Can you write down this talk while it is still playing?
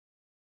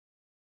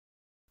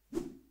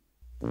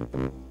So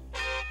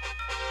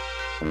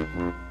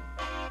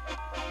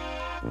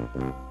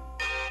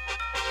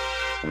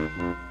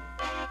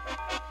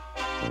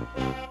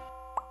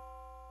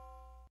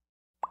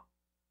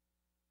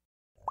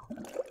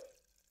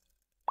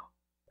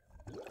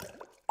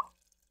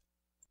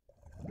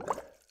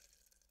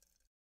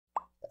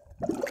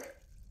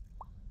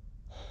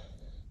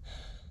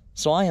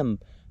I am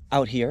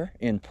out here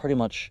in pretty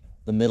much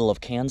the middle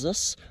of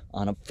Kansas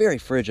on a very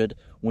frigid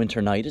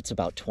winter night. It's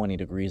about 20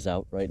 degrees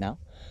out right now.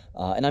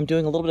 And I'm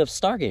doing a little bit of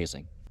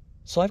stargazing.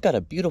 So I've got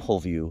a beautiful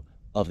view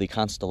of the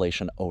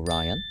constellation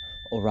Orion.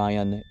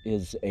 Orion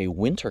is a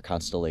winter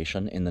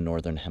constellation in the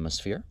northern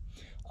hemisphere.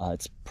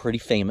 It's pretty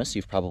famous.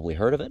 You've probably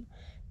heard of it.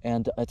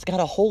 And it's got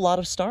a whole lot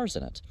of stars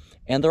in it.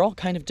 And they're all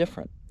kind of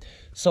different.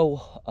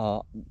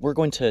 So we're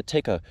going to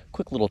take a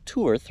quick little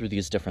tour through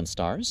these different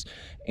stars.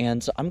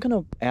 And I'm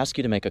going to ask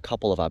you to make a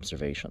couple of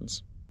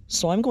observations.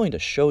 So I'm going to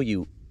show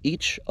you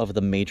each of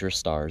the major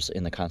stars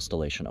in the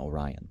constellation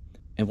Orion.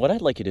 And what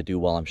I'd like you to do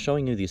while I'm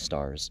showing you these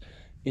stars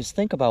is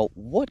think about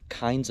what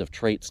kinds of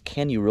traits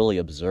can you really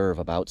observe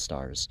about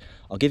stars.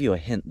 I'll give you a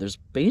hint. There's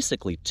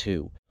basically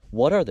two.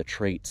 What are the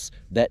traits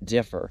that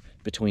differ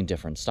between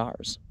different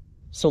stars?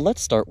 So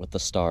let's start with the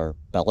star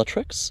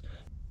Bellatrix.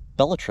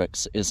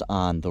 Bellatrix is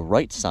on the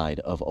right side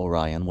of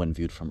Orion when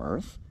viewed from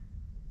Earth.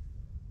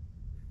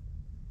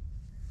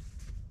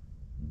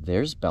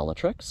 There's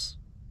Bellatrix.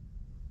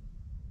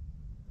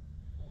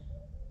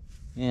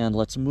 And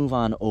let's move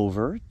on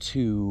over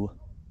to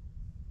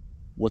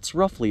what's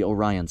roughly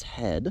Orion's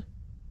head.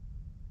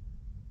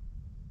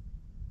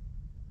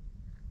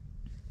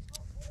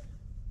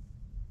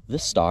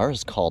 This star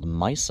is called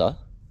Meissa.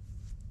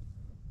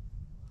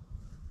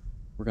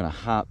 We're going to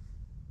hop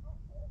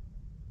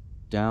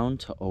down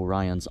to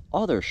Orion's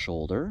other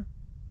shoulder.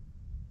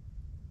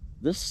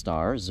 This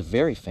star is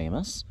very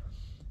famous.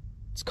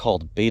 It's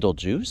called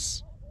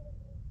Betelgeuse.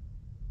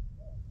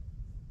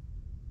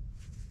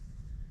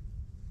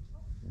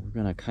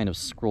 We're going to kind of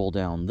scroll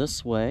down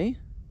this way.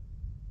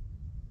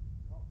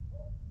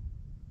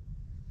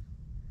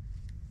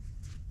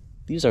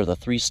 These are the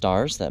three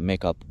stars that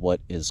make up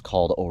what is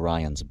called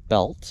Orion's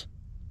belt.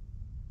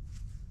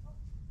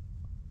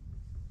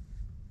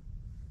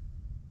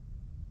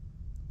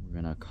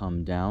 We're going to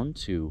come down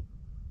to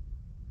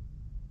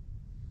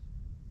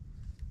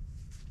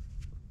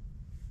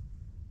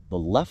the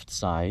left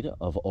side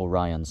of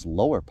Orion's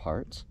lower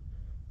part.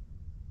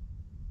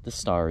 This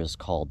star is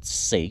called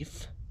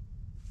Safe.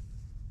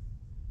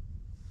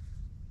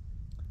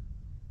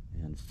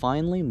 And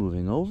finally,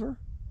 moving over,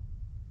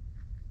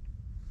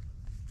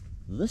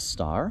 this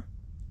star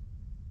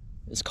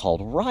is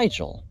called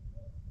Rigel.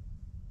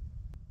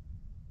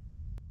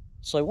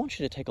 So I want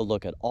you to take a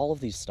look at all of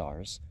these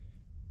stars,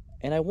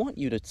 and I want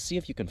you to see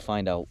if you can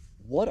find out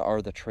what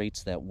are the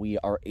traits that we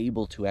are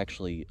able to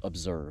actually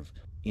observe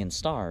in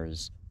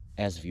stars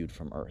as viewed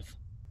from Earth.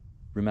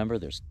 Remember,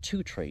 there's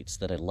two traits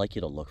that I'd like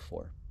you to look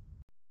for.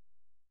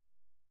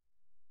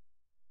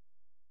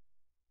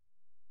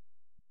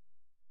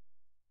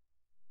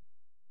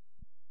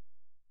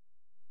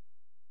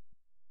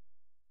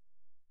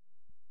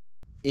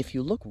 If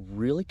you look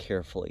really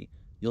carefully,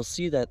 you'll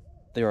see that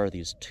there are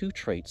these two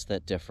traits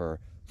that differ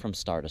from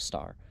star to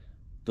star.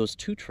 Those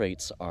two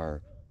traits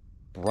are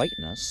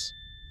brightness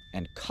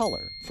and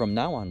color. From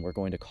now on, we're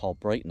going to call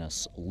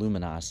brightness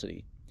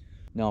luminosity.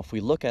 Now, if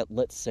we look at,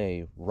 let's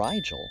say,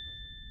 Rigel,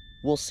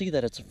 we'll see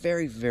that it's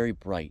very, very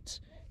bright.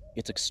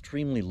 It's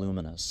extremely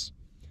luminous.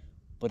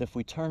 But if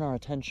we turn our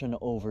attention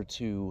over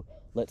to,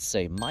 let's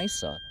say,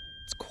 Meissa,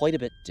 it's quite a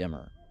bit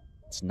dimmer.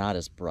 It's not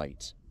as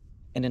bright.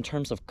 And in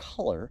terms of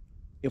color,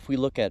 if we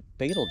look at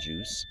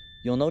Betelgeuse,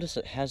 you'll notice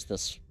it has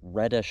this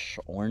reddish,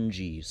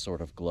 orangey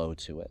sort of glow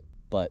to it.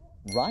 But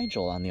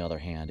Rigel, on the other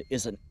hand,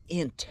 is an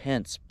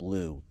intense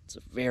blue. It's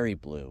very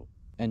blue.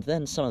 And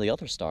then some of the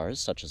other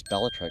stars, such as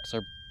Bellatrix,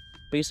 are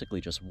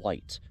basically just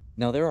white.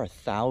 Now, there are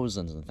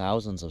thousands and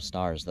thousands of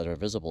stars that are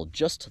visible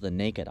just to the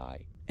naked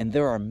eye. And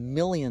there are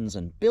millions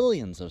and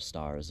billions of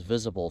stars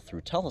visible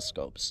through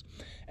telescopes.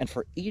 And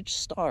for each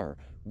star,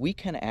 we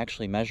can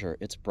actually measure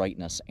its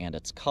brightness and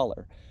its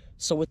color.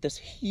 So with this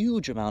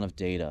huge amount of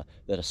data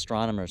that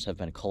astronomers have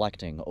been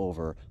collecting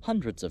over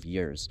hundreds of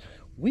years,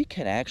 we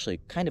can actually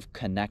kind of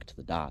connect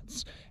the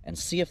dots and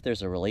see if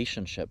there's a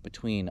relationship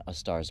between a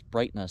star's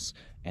brightness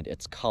and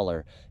its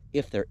color.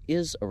 If there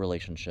is a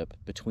relationship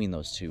between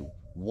those two,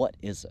 what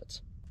is it?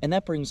 And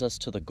that brings us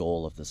to the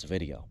goal of this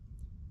video.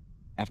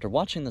 After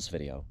watching this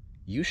video,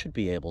 you should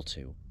be able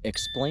to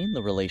explain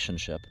the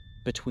relationship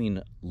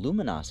between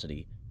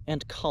luminosity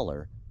and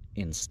color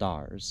in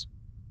stars.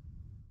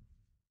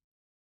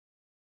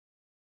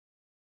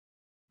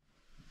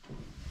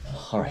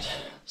 All right,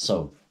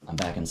 so I'm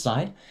back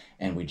inside,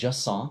 and we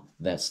just saw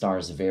that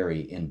stars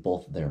vary in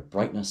both their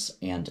brightness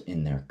and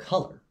in their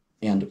color.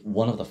 And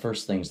one of the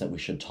first things that we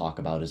should talk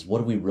about is what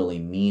do we really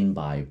mean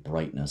by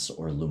brightness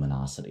or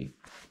luminosity?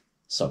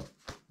 So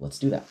let's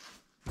do that.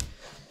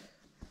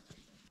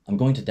 I'm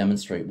going to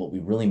demonstrate what we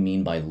really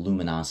mean by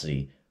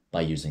luminosity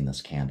by using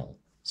this candle.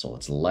 So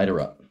let's light her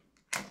up.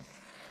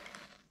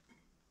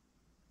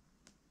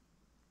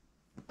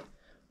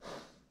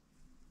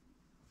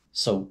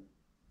 So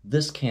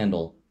this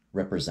candle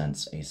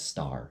represents a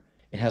star.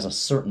 It has a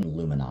certain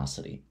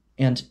luminosity.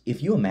 And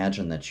if you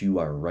imagine that you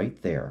are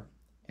right there,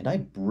 and I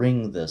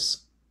bring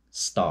this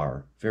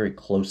star very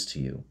close to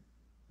you,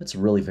 it's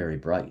really very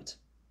bright.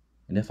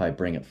 And if I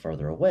bring it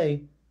further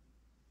away,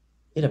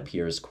 it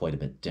appears quite a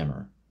bit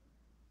dimmer.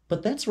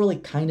 But that's really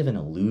kind of an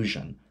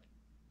illusion.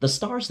 The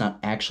star's not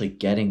actually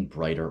getting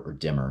brighter or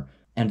dimmer,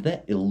 and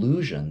that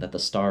illusion that the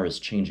star is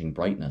changing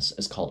brightness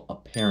is called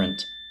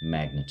apparent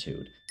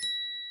magnitude.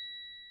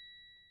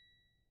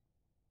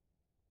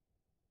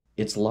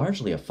 It's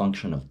largely a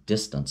function of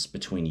distance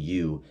between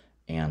you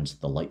and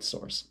the light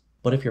source.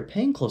 But if you're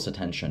paying close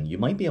attention, you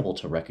might be able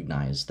to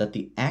recognize that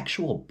the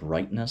actual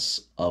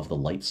brightness of the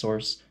light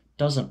source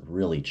doesn't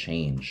really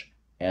change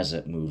as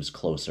it moves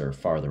closer,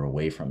 farther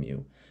away from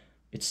you.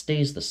 It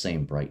stays the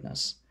same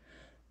brightness.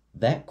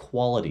 That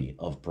quality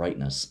of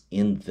brightness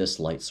in this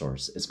light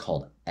source is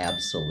called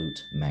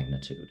absolute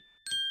magnitude.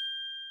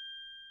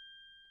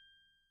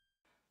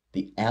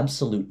 The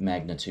absolute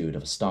magnitude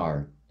of a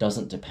star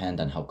doesn't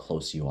depend on how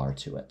close you are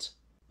to it.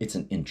 It's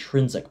an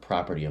intrinsic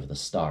property of the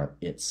star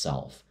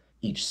itself.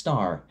 Each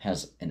star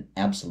has an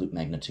absolute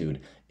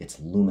magnitude, its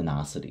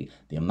luminosity,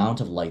 the amount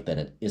of light that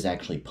it is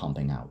actually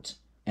pumping out.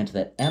 And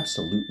that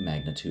absolute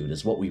magnitude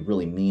is what we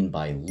really mean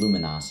by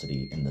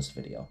luminosity in this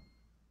video.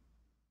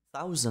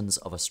 Thousands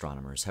of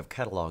astronomers have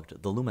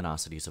cataloged the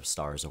luminosities of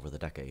stars over the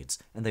decades,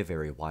 and they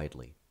vary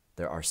widely.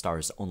 There are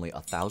stars only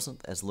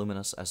 1,000th as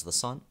luminous as the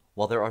Sun,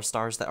 while there are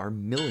stars that are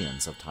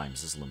millions of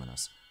times as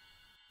luminous.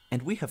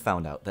 And we have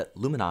found out that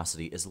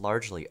luminosity is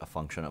largely a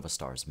function of a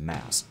star's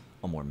mass.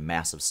 A more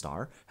massive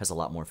star has a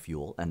lot more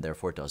fuel and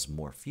therefore does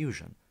more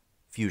fusion.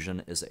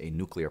 Fusion is a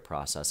nuclear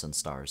process in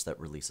stars that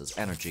releases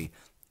energy.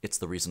 It's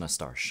the reason a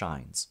star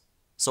shines.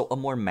 So a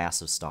more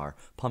massive star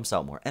pumps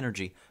out more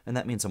energy, and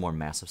that means a more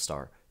massive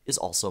star is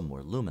also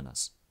more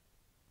luminous.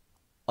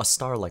 A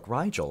star like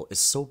Rigel is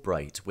so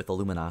bright with a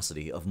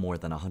luminosity of more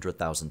than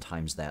 100,000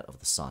 times that of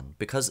the Sun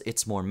because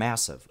it's more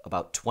massive,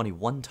 about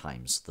 21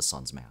 times the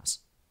Sun's mass.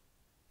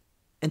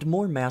 And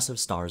more massive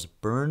stars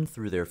burn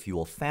through their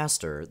fuel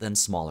faster than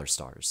smaller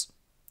stars.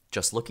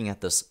 Just looking at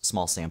this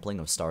small sampling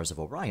of stars of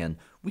Orion,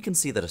 we can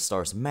see that a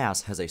star's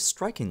mass has a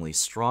strikingly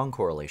strong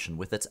correlation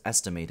with its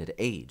estimated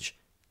age.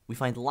 We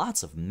find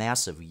lots of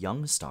massive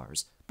young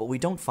stars, but we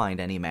don't find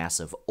any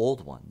massive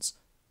old ones.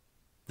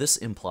 This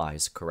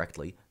implies,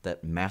 correctly,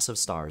 that massive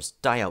stars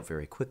die out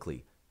very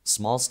quickly.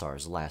 Small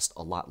stars last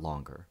a lot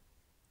longer.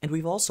 And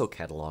we've also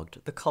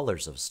cataloged the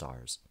colors of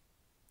stars.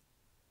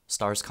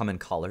 Stars come in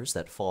colors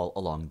that fall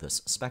along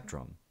this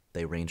spectrum.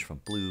 They range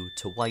from blue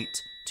to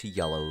white to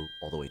yellow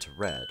all the way to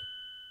red.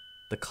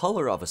 The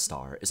color of a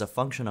star is a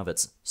function of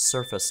its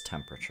surface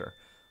temperature.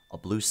 A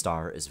blue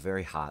star is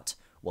very hot,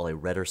 while a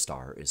redder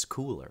star is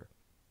cooler.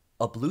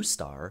 A blue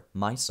star,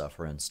 Meissa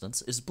for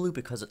instance, is blue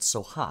because it's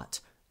so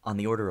hot, on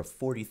the order of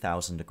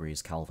 40,000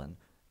 degrees Kelvin.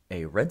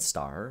 A red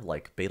star,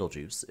 like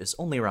Betelgeuse, is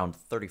only around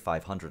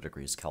 3,500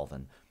 degrees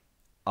Kelvin.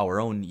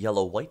 Our own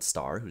yellow-white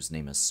star, whose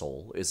name is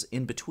Sol, is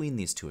in between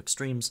these two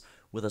extremes,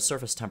 with a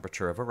surface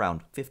temperature of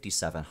around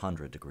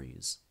 5,700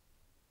 degrees.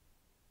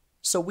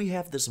 So we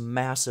have this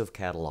massive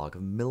catalog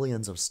of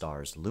millions of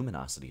stars,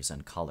 luminosities,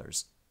 and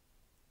colors.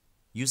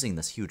 Using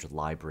this huge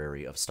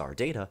library of star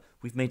data,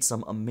 we've made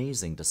some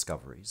amazing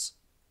discoveries.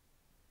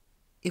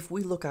 If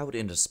we look out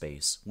into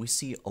space, we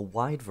see a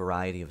wide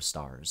variety of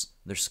stars.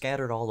 They're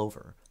scattered all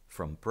over,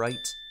 from bright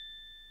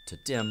to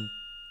dim,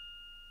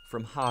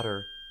 from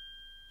hotter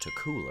to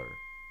cooler.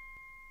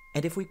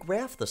 And if we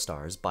graph the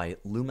stars by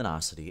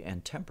luminosity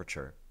and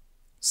temperature,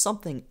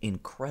 something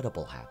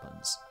incredible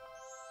happens.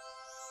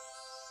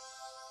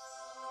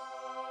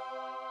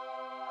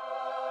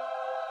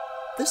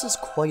 This is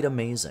quite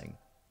amazing.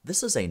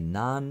 This is a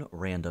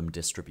non-random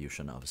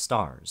distribution of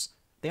stars.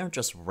 They aren't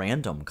just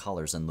random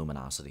colors and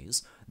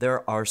luminosities.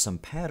 There are some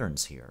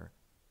patterns here.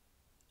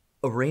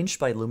 Arranged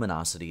by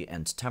luminosity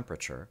and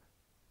temperature,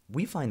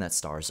 we find that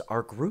stars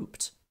are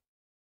grouped.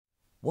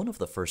 One of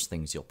the first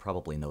things you'll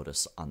probably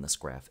notice on this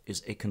graph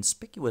is a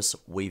conspicuous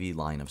wavy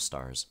line of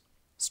stars,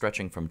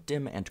 stretching from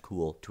dim and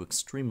cool to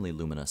extremely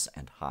luminous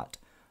and hot.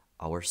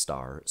 Our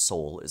star,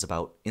 Sol, is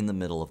about in the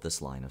middle of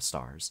this line of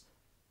stars.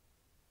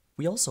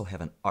 We also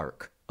have an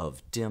arc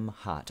of dim,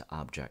 hot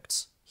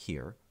objects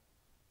here.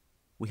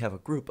 We have a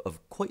group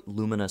of quite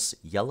luminous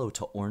yellow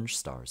to orange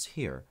stars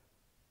here,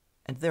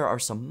 and there are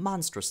some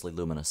monstrously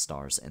luminous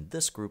stars in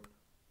this group,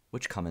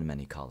 which come in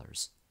many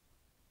colors.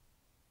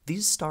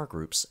 These star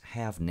groups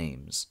have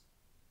names.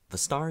 The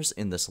stars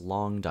in this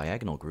long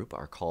diagonal group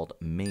are called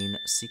main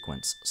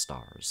sequence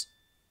stars.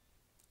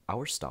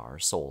 Our star,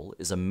 Sol,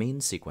 is a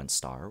main sequence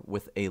star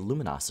with a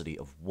luminosity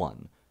of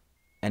 1.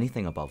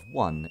 Anything above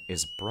 1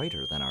 is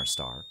brighter than our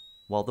star,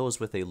 while those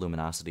with a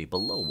luminosity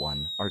below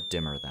 1 are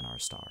dimmer than our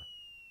star.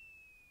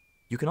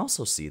 You can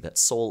also see that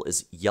Sol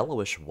is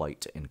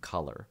yellowish-white in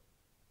color.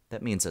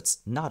 That means it's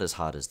not as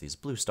hot as these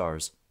blue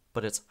stars,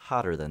 but it's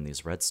hotter than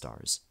these red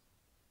stars.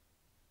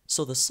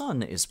 So the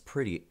Sun is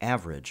pretty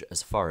average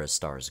as far as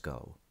stars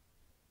go.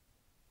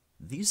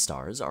 These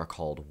stars are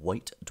called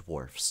white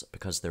dwarfs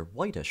because they're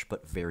whitish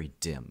but very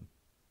dim.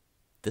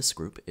 This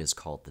group is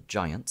called the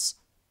giants,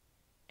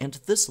 and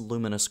this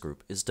luminous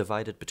group is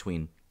divided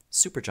between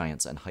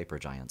supergiants and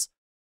hypergiants.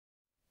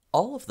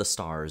 All of the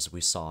stars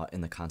we saw in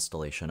the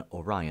constellation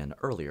Orion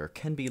earlier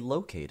can be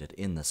located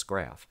in this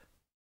graph.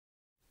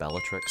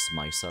 Bellatrix,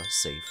 Meissa,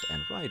 Saiph,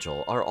 and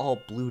Rigel are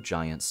all blue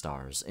giant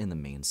stars in the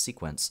main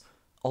sequence,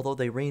 although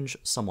they range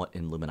somewhat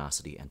in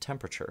luminosity and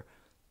temperature.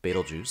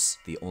 Betelgeuse,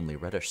 the only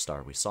reddish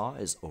star we saw,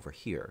 is over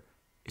here.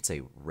 It's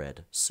a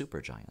red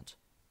supergiant.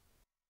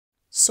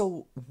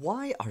 So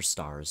why are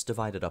stars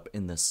divided up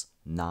in this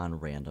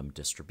non-random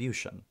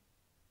distribution?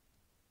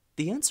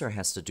 The answer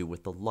has to do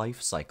with the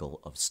life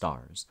cycle of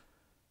stars.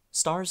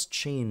 Stars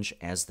change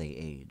as they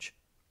age,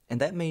 and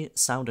that may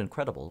sound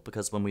incredible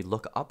because when we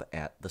look up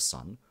at the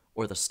sun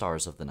or the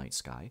stars of the night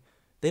sky,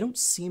 they don't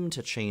seem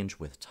to change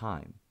with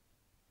time.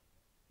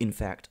 In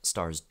fact,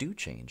 stars do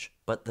change,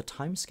 but the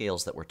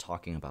timescales that we're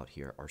talking about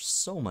here are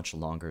so much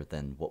longer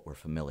than what we're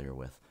familiar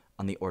with,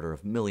 on the order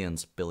of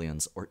millions,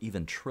 billions, or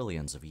even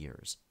trillions of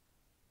years.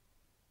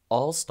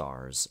 All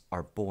stars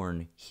are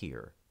born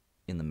here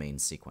in the main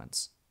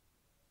sequence.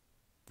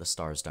 The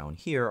stars down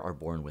here are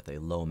born with a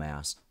low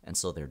mass, and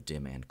so they're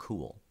dim and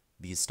cool.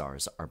 These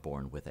stars are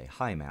born with a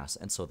high mass,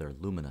 and so they're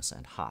luminous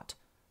and hot.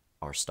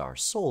 Our star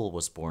Sol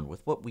was born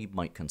with what we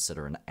might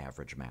consider an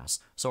average mass,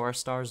 so our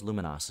star's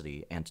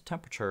luminosity and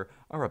temperature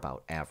are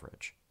about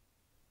average.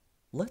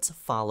 Let's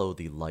follow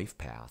the life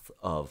path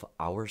of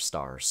our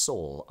star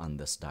Sol on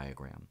this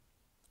diagram.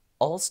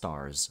 All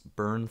stars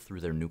burn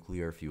through their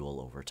nuclear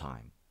fuel over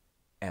time.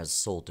 As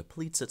Sol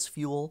depletes its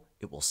fuel,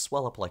 it will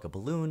swell up like a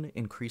balloon,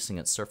 increasing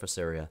its surface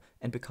area,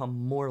 and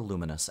become more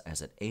luminous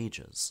as it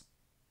ages.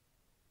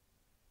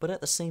 But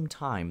at the same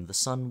time, the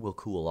sun will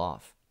cool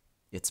off.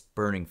 It's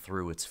burning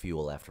through its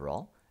fuel after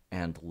all,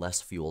 and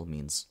less fuel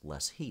means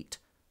less heat.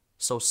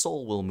 So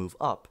Sol will move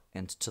up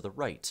and to the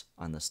right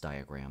on this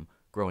diagram,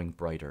 growing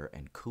brighter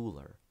and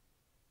cooler.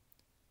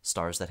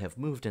 Stars that have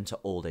moved into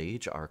old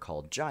age are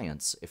called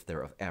giants if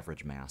they're of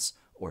average mass,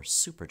 or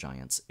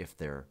supergiants if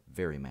they're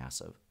very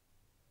massive.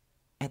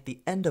 At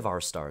the end of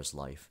our star's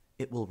life,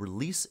 it will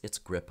release its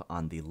grip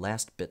on the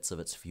last bits of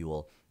its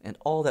fuel, and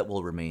all that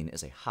will remain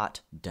is a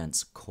hot,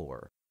 dense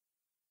core.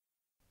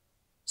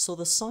 So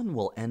the sun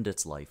will end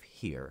its life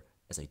here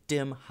as a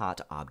dim,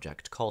 hot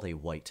object called a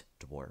white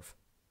dwarf.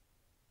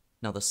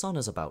 Now the sun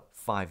is about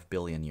 5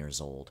 billion years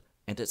old,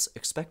 and it's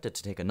expected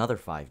to take another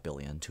 5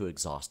 billion to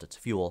exhaust its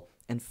fuel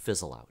and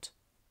fizzle out.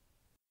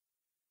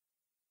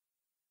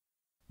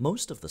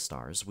 Most of the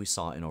stars we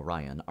saw in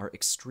Orion are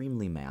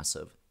extremely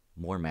massive.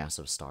 More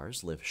massive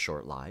stars live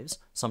short lives,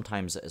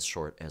 sometimes as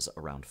short as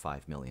around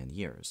 5 million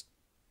years.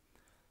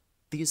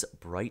 These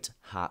bright,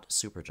 hot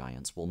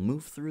supergiants will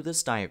move through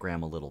this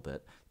diagram a little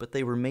bit, but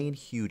they remain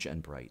huge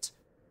and bright.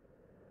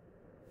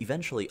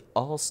 Eventually,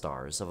 all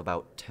stars of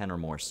about 10 or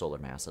more solar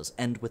masses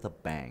end with a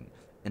bang,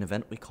 an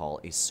event we call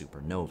a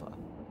supernova.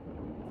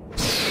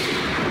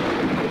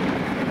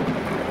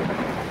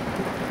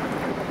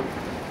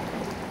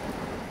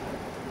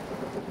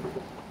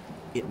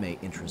 It may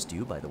interest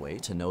you, by the way,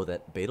 to know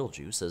that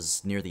Betelgeuse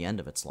is near the end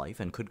of its life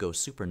and could go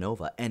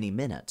supernova any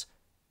minute.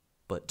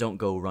 But don't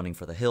go running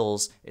for the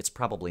hills, it's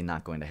probably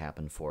not going to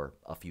happen for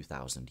a few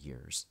thousand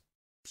years.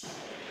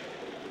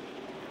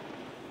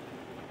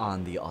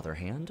 On the other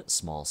hand,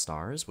 small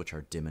stars, which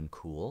are dim and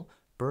cool,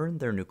 burn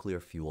their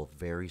nuclear fuel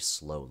very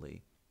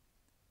slowly.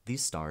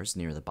 These stars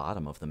near the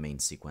bottom of the main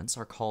sequence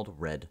are called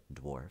red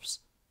dwarfs.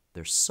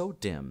 They're so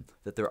dim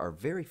that there are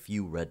very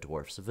few red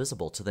dwarfs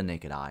visible to the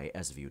naked eye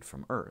as viewed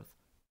from Earth.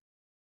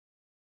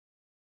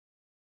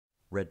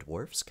 Red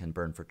dwarfs can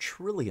burn for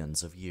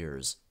trillions of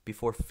years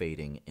before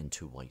fading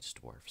into white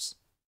dwarfs.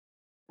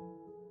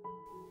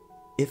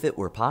 If it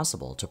were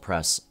possible to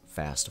press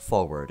fast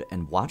forward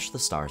and watch the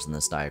stars in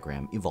this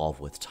diagram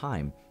evolve with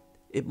time,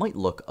 it might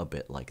look a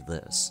bit like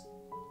this.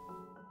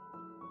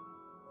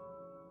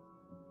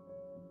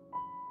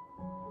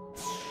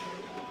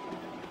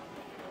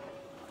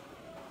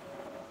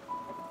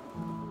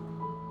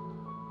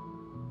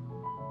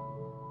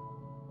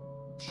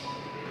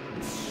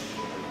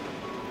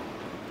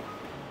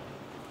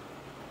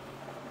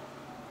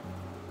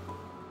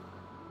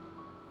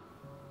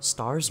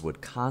 Stars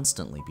would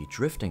constantly be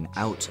drifting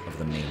out of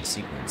the main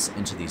sequence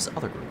into these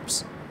other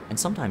groups, and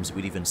sometimes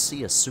we'd even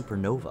see a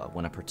supernova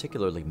when a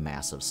particularly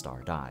massive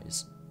star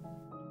dies.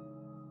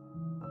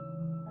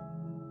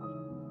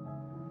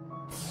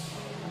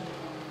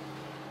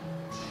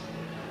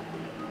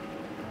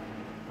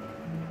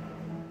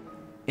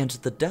 And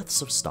the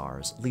deaths of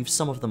stars leave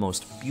some of the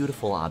most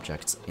beautiful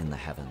objects in the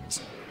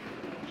heavens.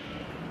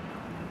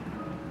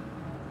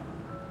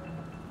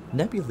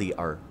 Nebulae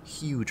are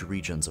huge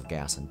regions of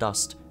gas and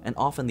dust, and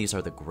often these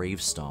are the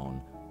gravestone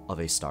of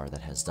a star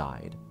that has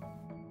died.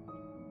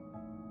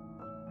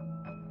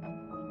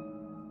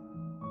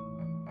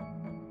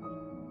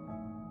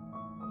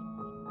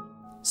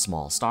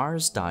 Small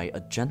stars die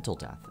a gentle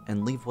death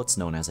and leave what's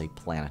known as a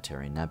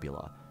planetary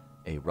nebula,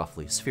 a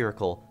roughly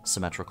spherical,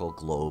 symmetrical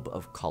globe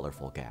of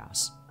colorful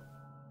gas.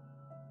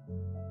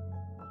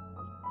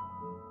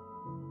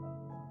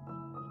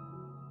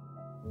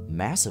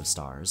 Massive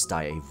stars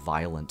die a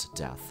violent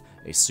death,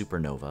 a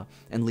supernova,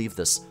 and leave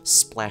this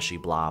splashy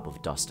blob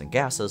of dust and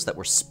gases that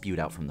were spewed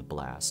out from the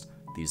blast.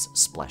 These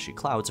splashy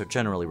clouds are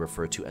generally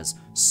referred to as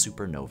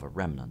supernova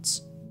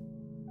remnants.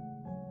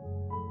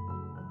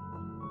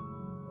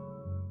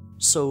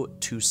 So,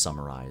 to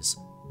summarize,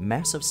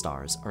 massive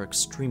stars are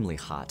extremely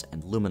hot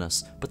and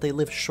luminous, but they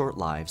live short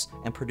lives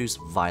and produce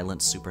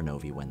violent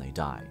supernovae when they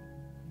die.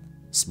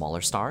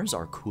 Smaller stars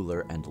are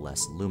cooler and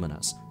less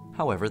luminous.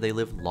 However, they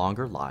live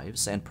longer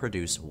lives and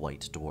produce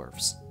white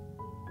dwarfs.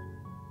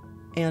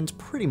 And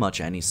pretty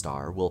much any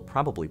star will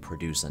probably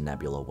produce a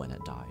nebula when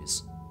it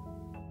dies.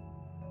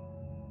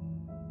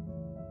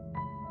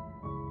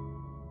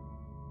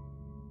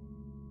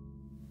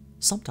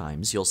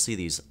 Sometimes you'll see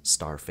these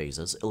star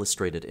phases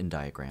illustrated in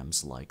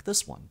diagrams like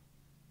this one.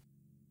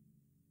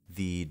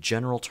 The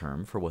general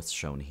term for what's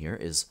shown here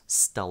is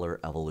stellar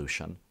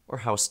evolution, or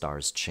how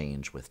stars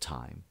change with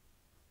time.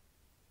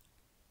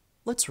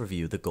 Let's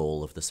review the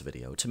goal of this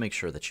video to make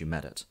sure that you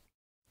met it.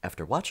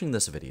 After watching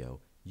this video,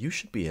 you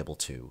should be able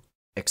to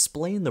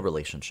explain the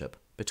relationship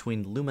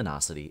between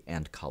luminosity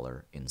and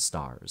color in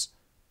stars.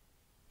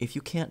 If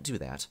you can't do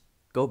that,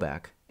 go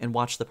back and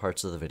watch the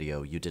parts of the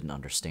video you didn't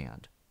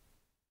understand.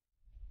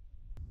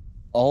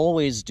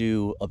 Always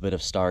do a bit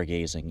of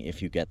stargazing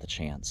if you get the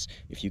chance.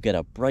 If you get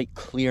a bright,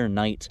 clear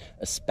night,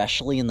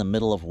 especially in the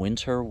middle of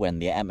winter when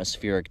the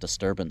atmospheric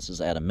disturbance is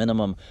at a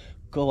minimum,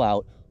 go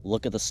out,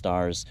 look at the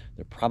stars.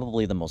 They're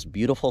probably the most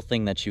beautiful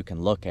thing that you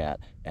can look at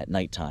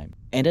nighttime.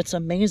 And it's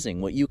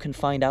amazing what you can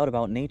find out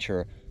about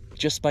nature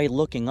just by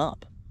looking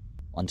up.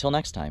 Until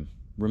next time,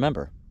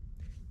 remember,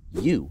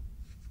 you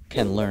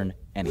can learn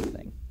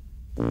anything.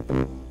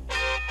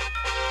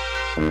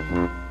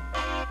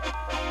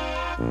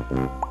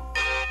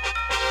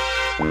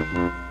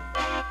 Thank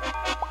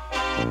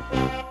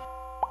you.